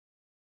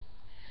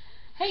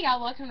Hey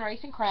y'all, welcome to Race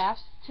and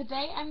Crafts.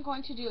 Today I'm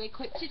going to do a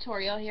quick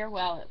tutorial here.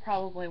 Well, it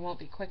probably won't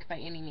be quick by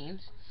any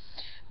means,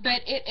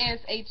 but it is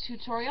a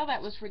tutorial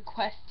that was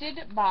requested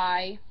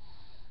by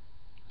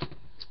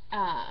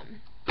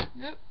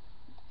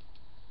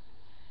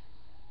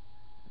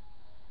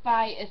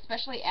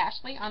especially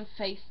Ashley on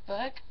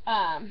Facebook.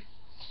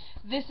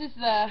 This is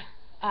the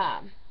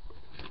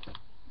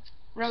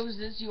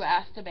roses you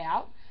asked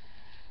about.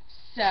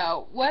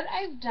 So what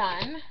I've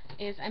done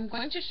is I'm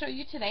going to show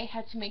you today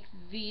how to make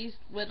these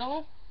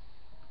little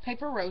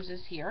paper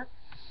roses here,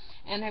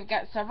 and I've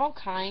got several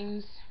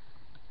kinds.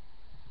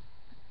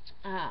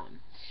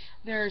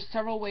 There's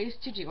several ways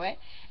to do it,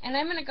 and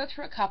I'm going to go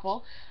through a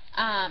couple.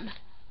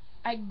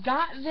 I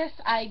got this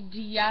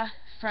idea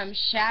from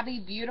Shabby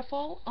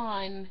Beautiful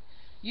on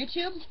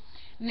YouTube.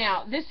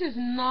 Now, this is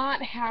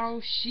not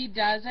how she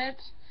does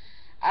it.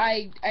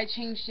 I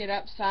changed it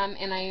up some,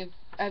 and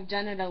I've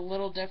done it a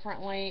little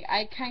differently.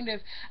 I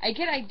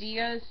get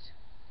ideas,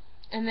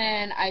 and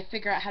then I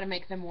figure out how to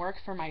make them work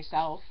for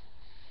myself.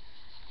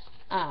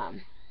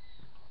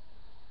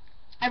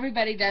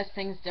 Everybody does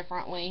things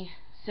differently.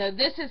 So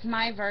this is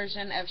my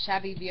version of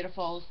Shabby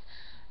Beautiful's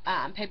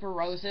paper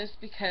roses,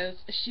 because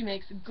she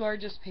makes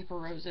gorgeous paper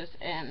roses,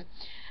 and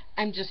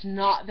I'm just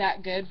not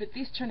that good, but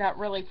these turned out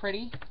really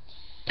pretty.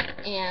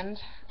 And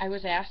I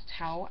was asked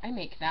how I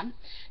make them.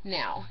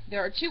 Now,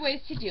 there are two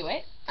ways to do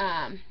it.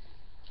 I'm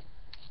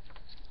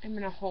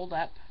going to hold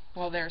up,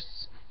 well,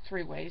 there's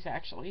three ways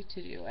actually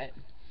to do it.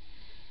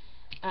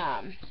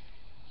 I'm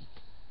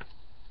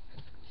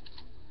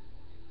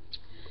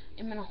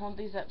going to hold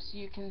these up so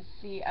you can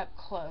see up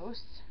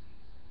close.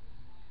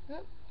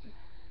 Oop.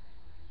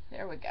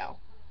 There we go.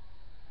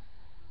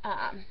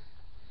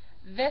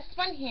 This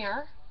one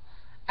here,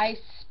 I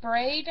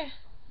sprayed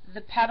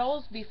the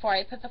petals before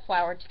I put the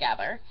flower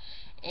together,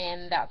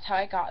 and that's how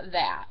I got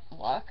that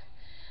look.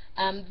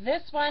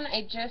 This one,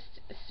 I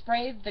just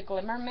sprayed the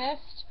glimmer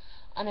mist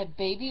on a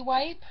baby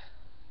wipe,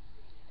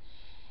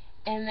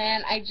 and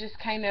then I just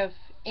kind of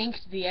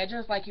inked the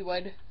edges like you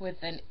would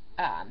with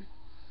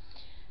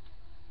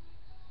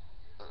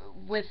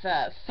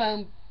a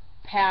foam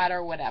pad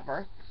or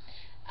whatever.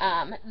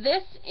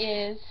 This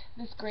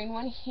green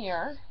one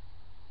here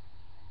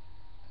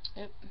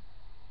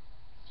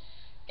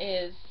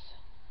is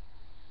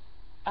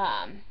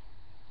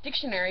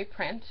dictionary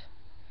print,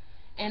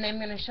 and I'm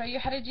going to show you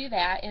how to do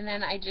that. And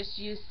then I just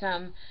used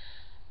some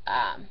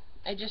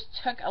I just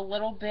took a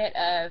little bit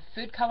of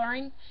food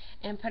coloring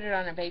and put it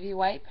on a baby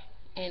wipe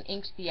and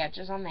inked the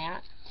edges on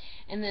that.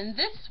 And then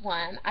this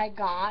one I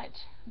got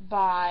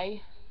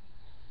by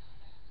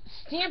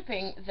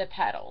stamping the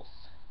petals,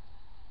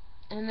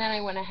 and then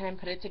I went ahead and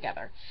put it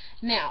together.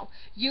 Now,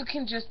 you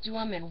can just do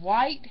them in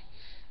white.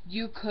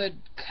 You could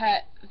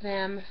cut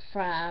them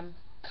from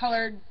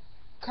colored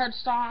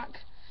cardstock.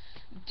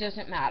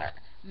 Doesn't matter.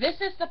 This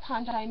is the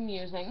punch I'm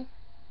using.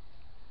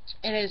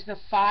 It is the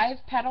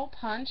 5-petal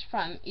punch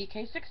from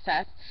EK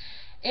Success.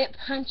 It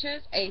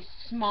punches a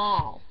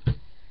small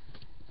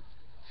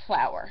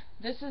flower.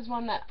 This is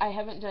one that I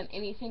haven't done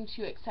anything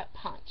to except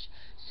punch.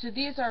 So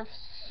these are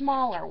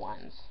smaller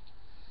ones.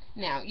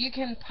 Now, you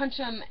can punch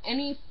them,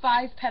 any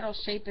 5-petal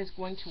shape is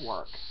going to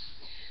work.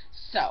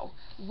 So,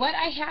 what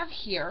I have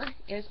here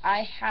is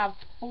I have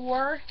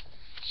 4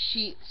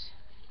 sheets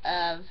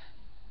of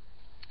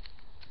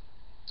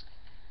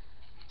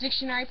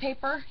dictionary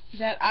paper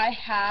that I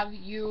have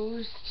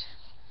used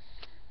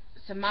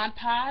some Mod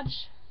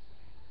Podge,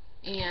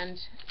 and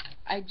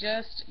I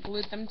just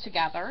glued them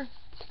together.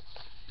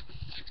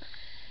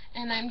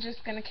 And I'm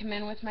just going to come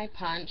in with my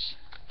punch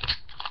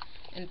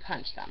and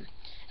punch them.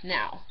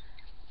 Now,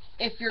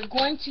 if you're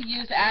going to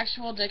use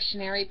actual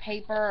dictionary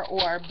paper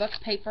or book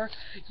paper,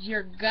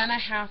 you're going to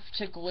have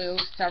to glue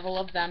several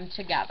of them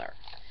together,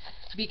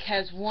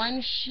 because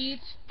one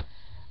sheet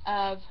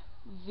of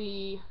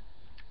the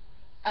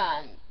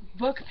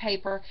book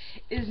paper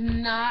is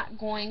not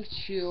going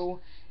to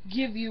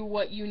give you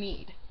what you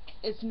need.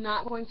 It's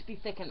not going to be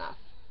thick enough.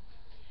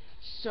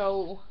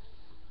 So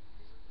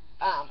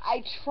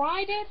I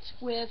tried it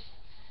with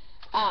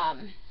I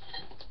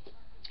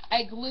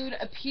glued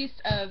a piece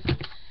of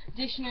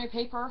dictionary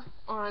paper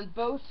on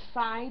both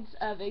sides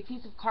of a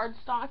piece of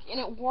cardstock, and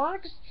it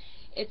works.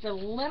 It's a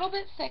little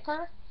bit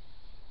thicker,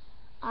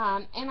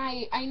 and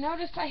I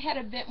noticed I had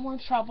a bit more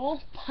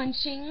trouble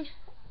punching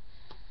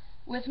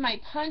with my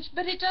punch,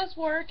 but it does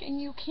work,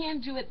 and you can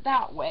do it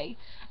that way.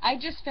 I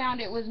just found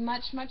it was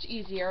much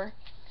easier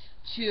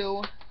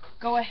to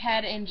go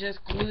ahead and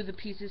just glue the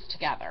pieces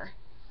together.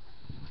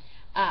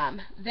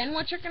 Then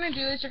what you're going to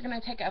do is you're going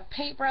to take a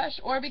paintbrush,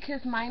 or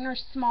because mine are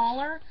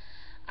smaller,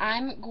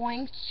 I'm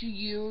going to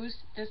use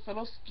this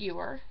little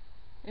skewer.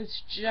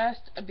 It's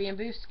just a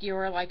bamboo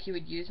skewer like you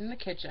would use in the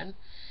kitchen,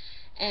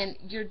 and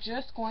you're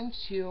just going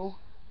to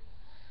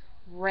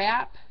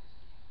wrap.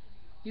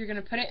 You're going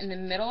to put it in the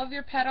middle of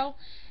your petal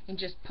and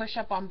just push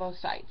up on both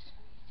sides.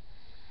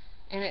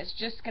 And it's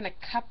just going to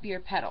cup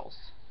your petals.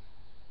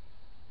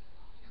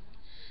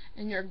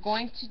 And you're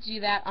going to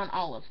do that on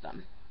all of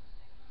them.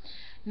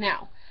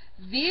 Now,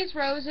 These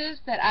roses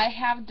that I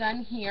have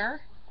done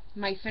here,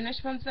 my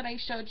finished ones that I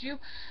showed you,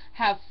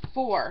 have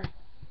 4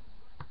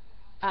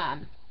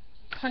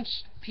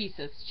 punch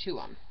pieces to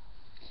them.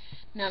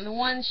 Now the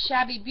one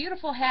Shabby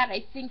Beautiful had,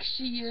 I think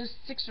she used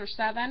 6 or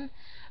 7,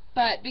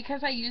 but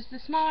because I used the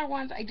smaller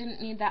ones, I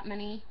didn't need that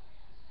many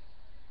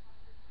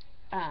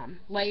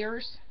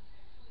layers.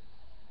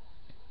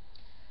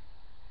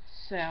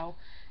 So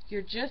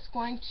you're just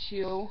going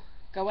to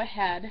go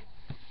ahead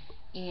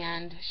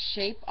and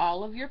shape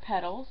all of your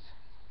petals.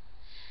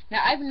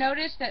 Now I've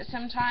noticed that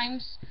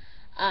sometimes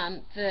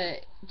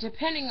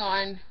depending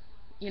on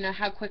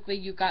how quickly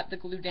you got the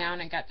glue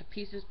down and got the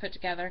pieces put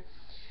together,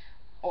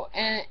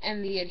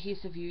 and the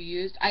adhesive you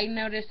used, I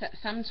noticed that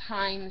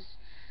sometimes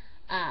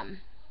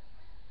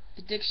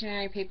the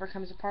dictionary paper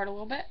comes apart a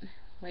little bit,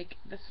 like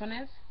this one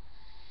is,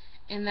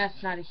 and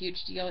that's not a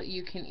huge deal.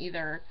 You can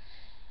either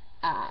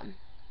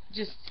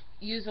just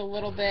use a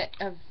little bit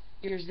of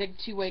your Zig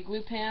 2-way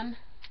glue pen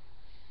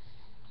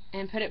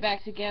and put it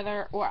back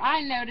together, or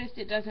I noticed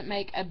it doesn't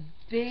make a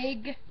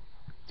big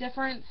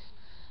difference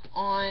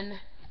on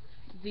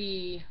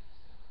the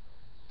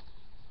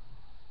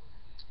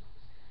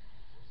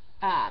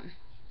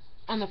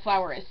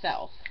flower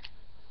itself.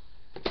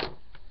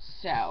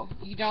 So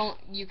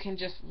you can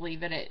just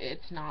leave it.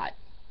 It's not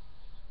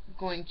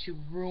going to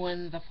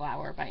ruin the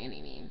flower by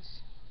any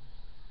means.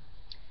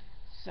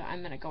 So I'm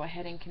going to go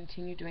ahead and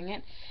continue doing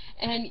it.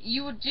 And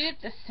you would do it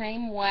the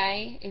same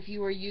way if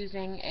you were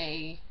using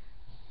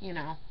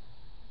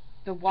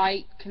the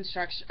white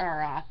construction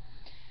or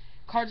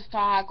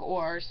cardstock,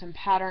 or some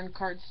patterned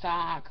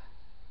cardstock,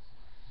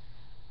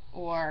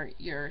 or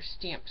your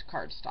stamped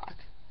cardstock.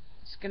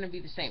 It's going to be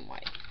the same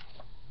way.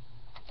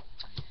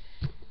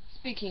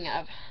 Speaking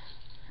of,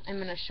 I'm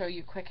going to show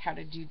you quick how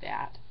to do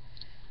that.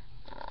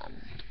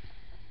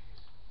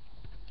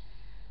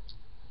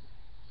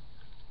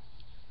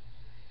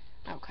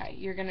 Okay,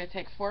 you're going to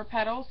take 4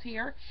 petals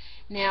here.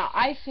 Now,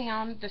 I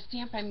found the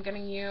stamp I'm going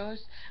to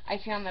use, I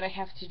found that I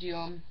have to do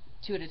them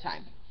 2 at a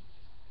time.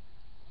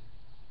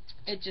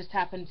 It just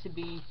happened to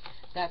be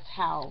that's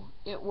how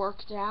it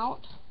worked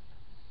out.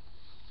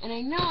 And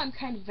I know I'm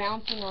kind of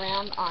bouncing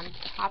around on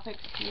topics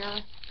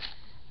here,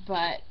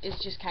 but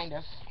it's just kind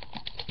of,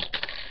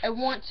 I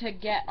want to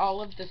get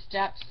all of the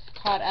steps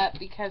caught up,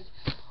 because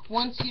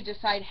once you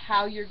decide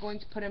how you're going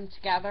to put them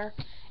together,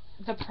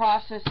 the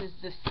process is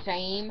the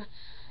same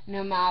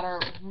no matter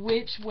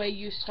which way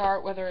you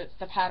start, whether it's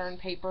the pattern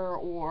paper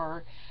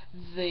or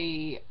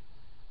the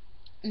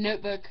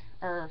notebook,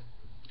 or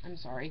I'm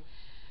sorry,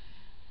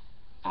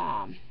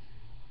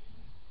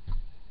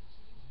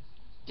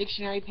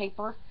 dictionary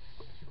paper,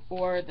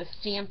 or the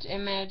stamped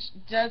image.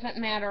 Doesn't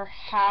matter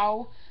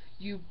how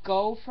you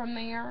go from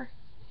there,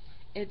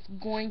 it's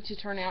going to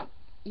turn out,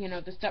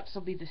 the steps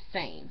will be the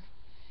same.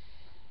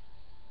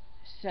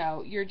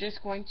 So you're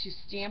just going to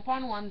stamp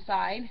on one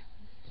side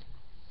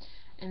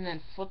and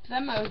then flip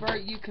them over.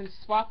 You can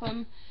swap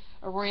them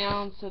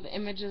around so the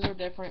images are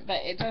different, but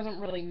it doesn't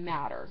really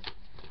matter.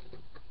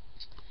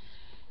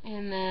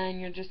 And then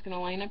you're just going to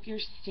line up your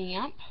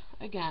stamp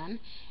again.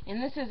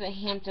 And this is a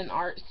Hampton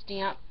Art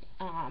stamp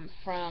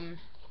from,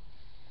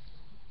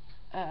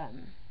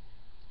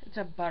 it's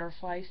a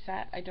butterfly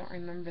set. I don't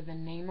remember the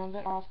name of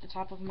it off the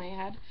top of my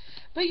head.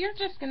 But you're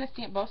just going to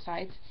stamp both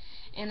sides.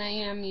 And I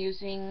am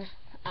using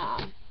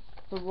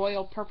the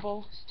Royal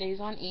Purple Stays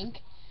On ink.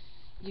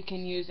 You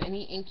can use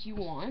any ink you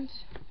want.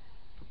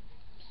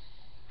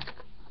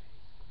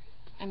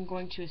 I'm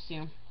going to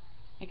assume.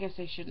 I guess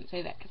I shouldn't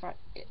say that because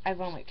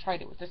I've only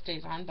tried it with the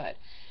Stays On, but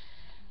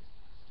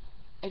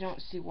I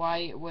don't see why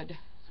it would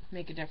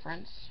make a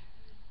difference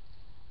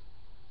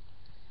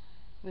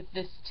with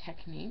this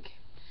technique.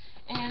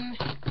 And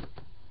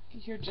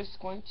you're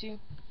just going to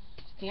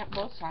stamp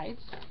both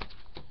sides,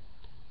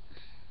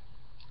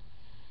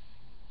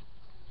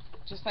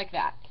 just like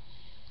that,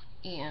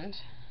 and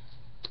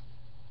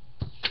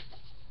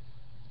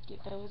get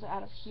those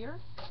out of here.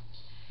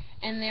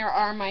 And there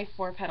are my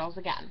 4 petals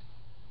again.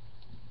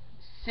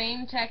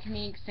 Same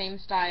technique, same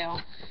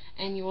style,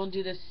 and you will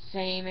do the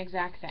same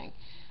exact thing.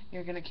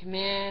 You're going to come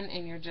in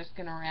and you're just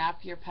going to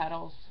wrap your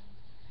petals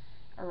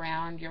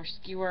around your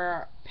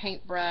skewer,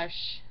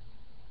 paintbrush,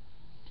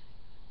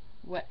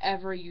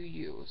 whatever you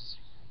use.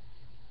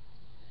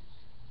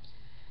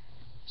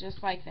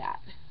 Just like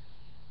that.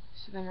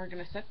 So then we're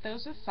going to set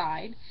those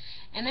aside,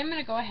 and I'm going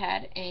to go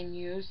ahead and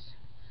use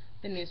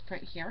the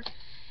newsprint here.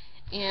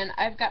 And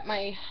I've got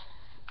my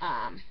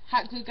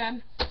hot glue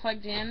gun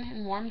plugged in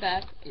and warmed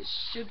up. It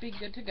should be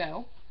good to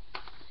go.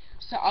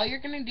 So all you're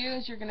going to do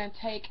is you're going to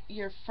take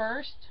your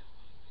first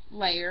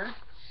layer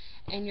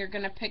and you're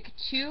going to pick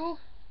 2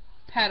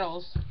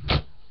 petals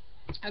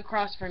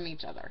across from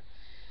each other.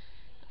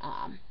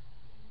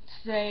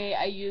 Say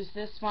I use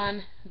this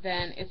one,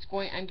 then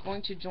I'm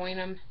going to join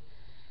them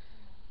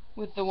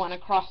with the one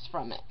across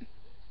from it.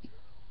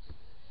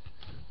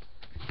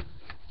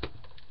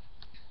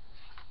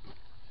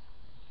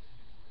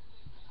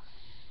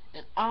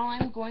 And all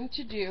I'm going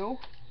to do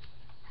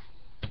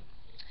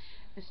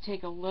is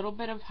take a little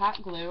bit of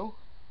hot glue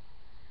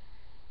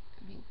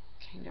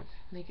kind of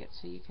make it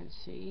so you can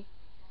see.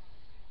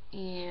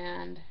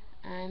 And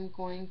I'm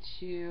going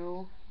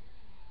to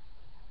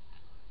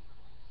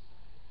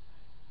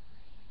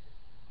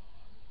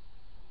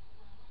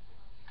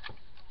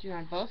do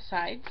on both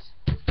sides,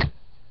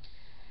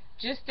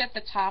 just at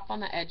the top on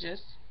the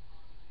edges,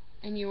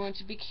 and you want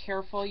to be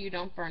careful you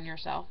don't burn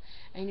yourself,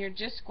 and you're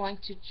just going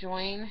to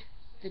join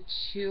the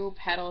two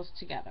petals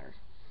together.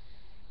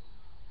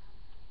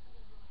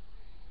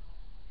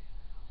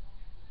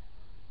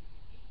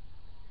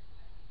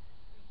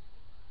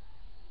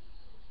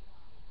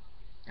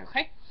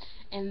 Okay,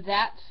 and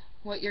that's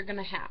what you're going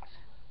to have.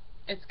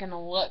 It's going to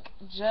look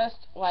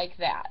just like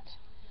that.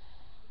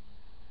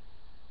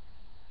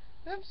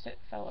 Oops, it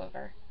fell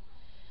over.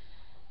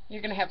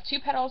 You're going to have two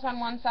petals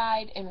on one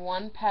side and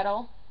one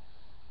petal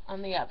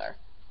on the other.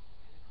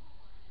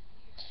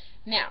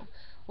 Now,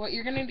 what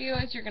you're going to do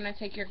is you're going to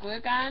take your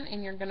glue gun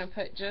and you're going to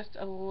put just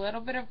a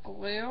little bit of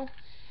glue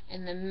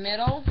in the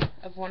middle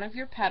of one of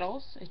your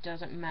petals. It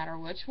doesn't matter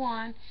which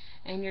one,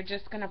 and you're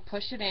just going to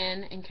push it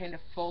in and kind of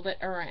fold it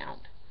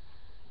around.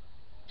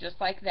 Just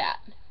like that.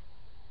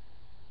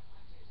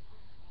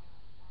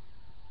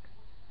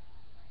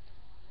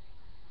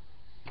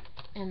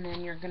 And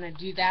then you're going to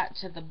do that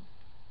to the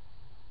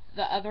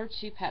other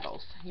two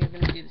petals. You're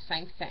going to do the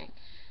same thing.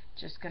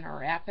 Just going to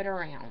wrap it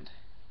around.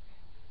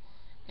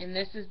 And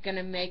this is going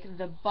to make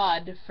the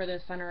bud for the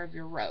center of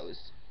your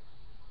rose.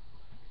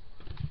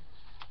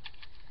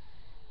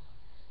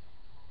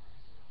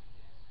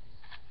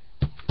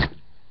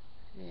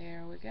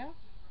 There we go.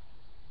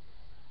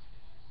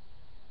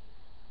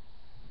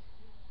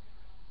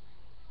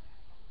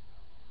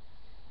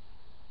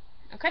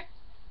 Okay.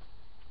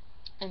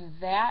 And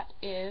that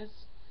is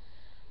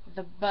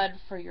the bud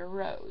for your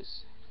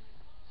rose.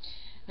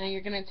 Now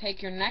you're going to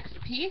take your next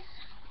piece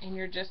and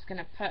you're just going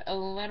to put a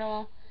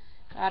little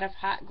dot of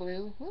hot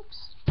glue,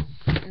 whoops,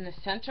 in the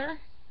center.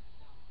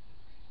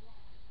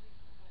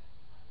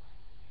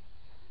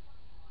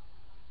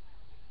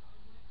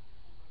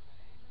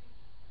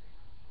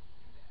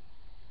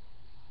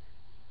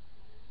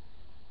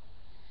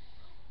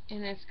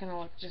 And it's going to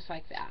look just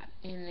like that.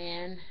 And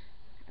then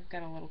I've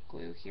got a little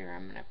glue here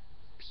I'm going to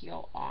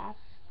peel off.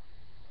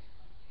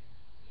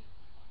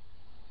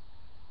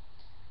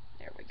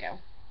 There we go.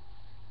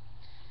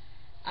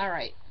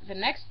 Alright, the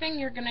next thing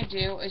you're going to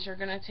do is you're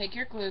going to take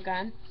your glue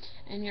gun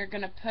and you're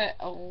going to put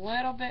a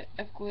little bit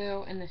of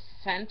glue in the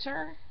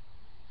center.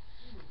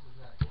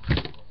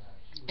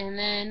 And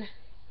then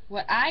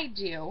what I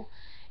do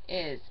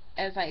is,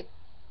 as I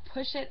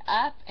push it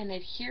up and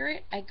adhere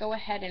it, I go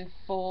ahead and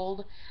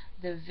fold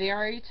the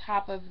very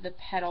top of the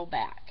petal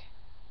back.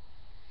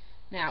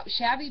 Now,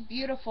 Shabby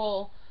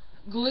Beautiful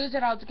glues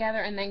it all together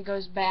and then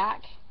goes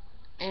back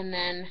and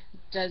then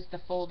does the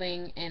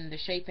folding and the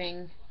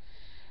shaping,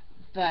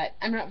 but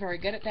I'm not very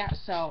good at that,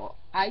 so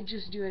I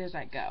just do it as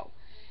I go.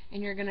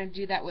 And you're going to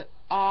do that with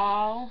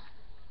all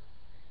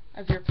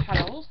of your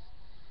petals,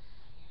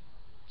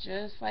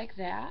 just like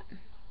that.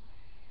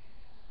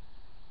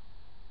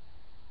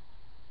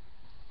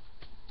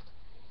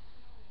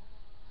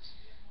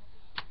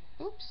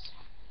 Oops.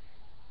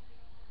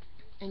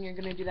 And you're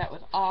going to do that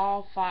with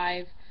all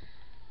 5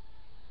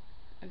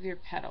 of your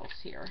petals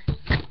here.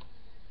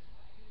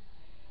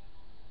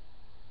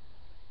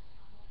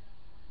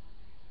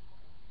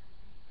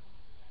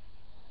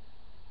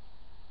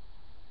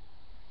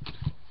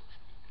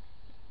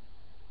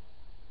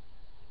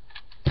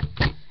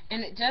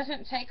 And it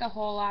doesn't take a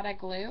whole lot of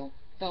glue.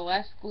 The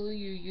less glue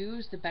you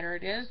use, the better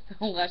it is,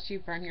 the less you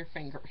burn your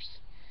fingers.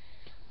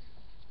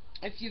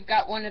 If you've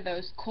got one of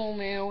those cool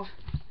new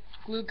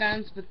glue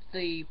guns with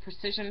the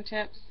precision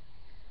tips,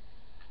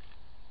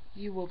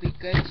 you will be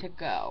good to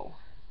go.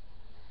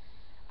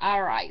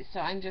 Alright, so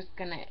I'm just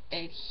going to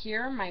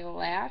adhere my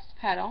last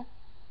petal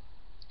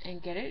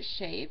and get it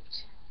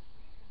shaped.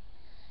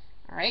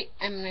 Alright,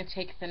 I'm going to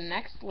take the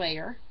next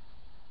layer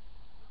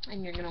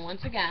and you're going to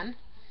once again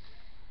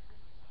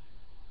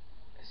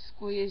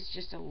squeeze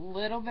just a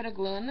little bit of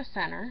glue in the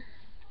center,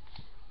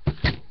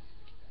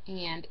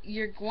 and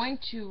you're going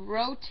to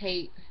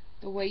rotate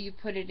the way you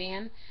put it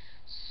in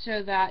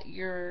so that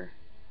your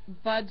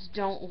buds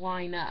don't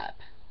line up,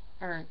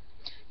 or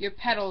your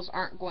petals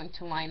aren't going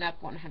to line up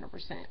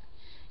 100%.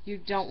 You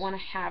don't want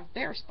to have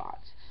bare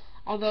spots.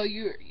 Although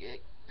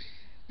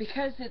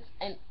because it's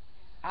an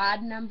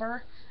odd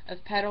number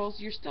of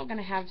petals, you're still going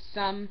to have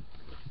some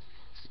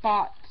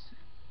spots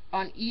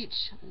on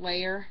each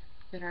layer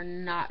that are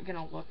not going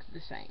to look the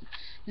same.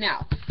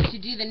 Now, to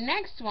do the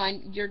next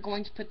one, you're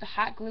going to put the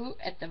hot glue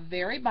at the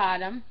very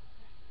bottom,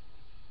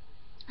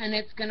 and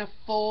it's going to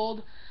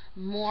fold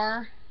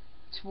more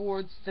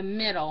towards the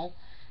middle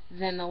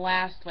than the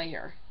last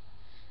layer.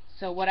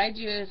 So what I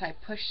do is I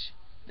push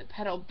the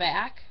petal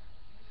back,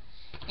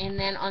 and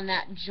then on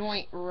that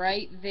joint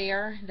right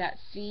there, that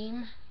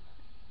seam,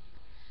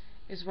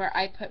 is where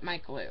I put my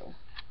glue.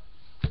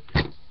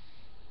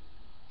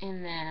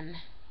 And then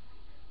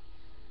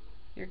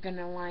you're going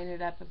to line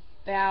it up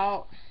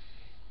about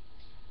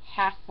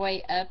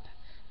halfway up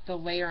the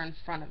layer in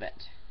front of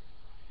it.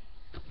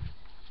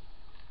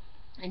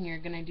 And you're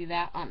going to do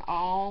that on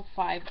all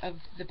 5 of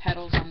the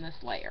petals on this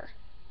layer.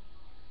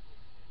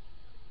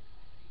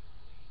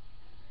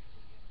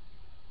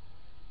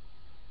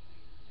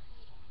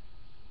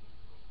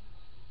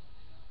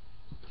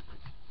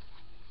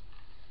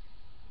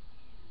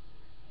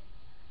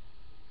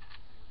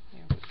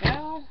 There we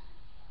go.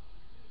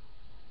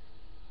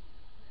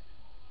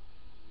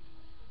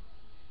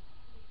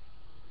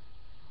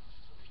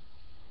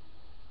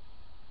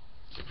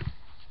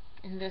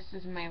 And this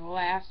is my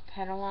last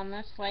petal on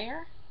this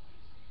layer.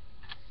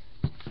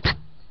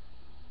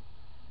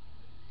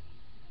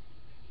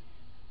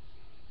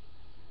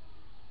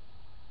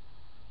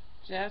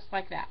 Just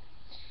like that.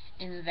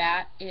 And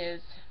that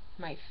is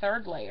my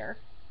 3rd layer.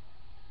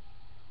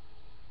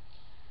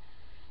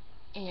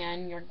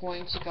 And you're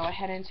going to go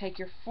ahead and take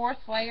your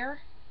 4th layer,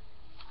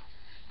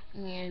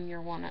 and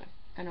you're going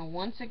to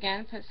once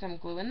again put some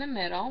glue in the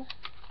middle,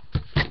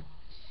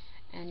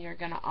 and you're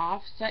going to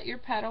offset your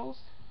petals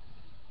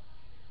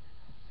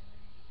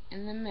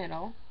in the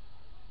middle.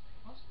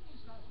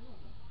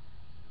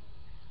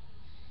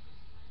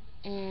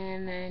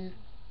 And then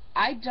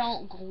I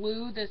don't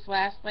glue this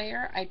last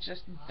layer, I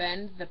just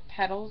bend the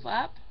petals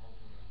up.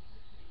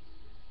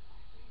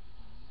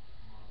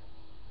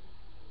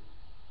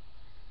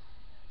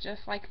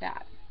 Just like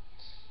that.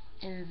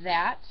 And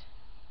that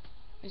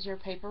is your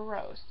paper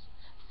rose.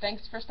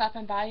 Thanks for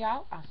stopping by,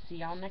 y'all. I'll see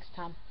y'all next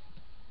time.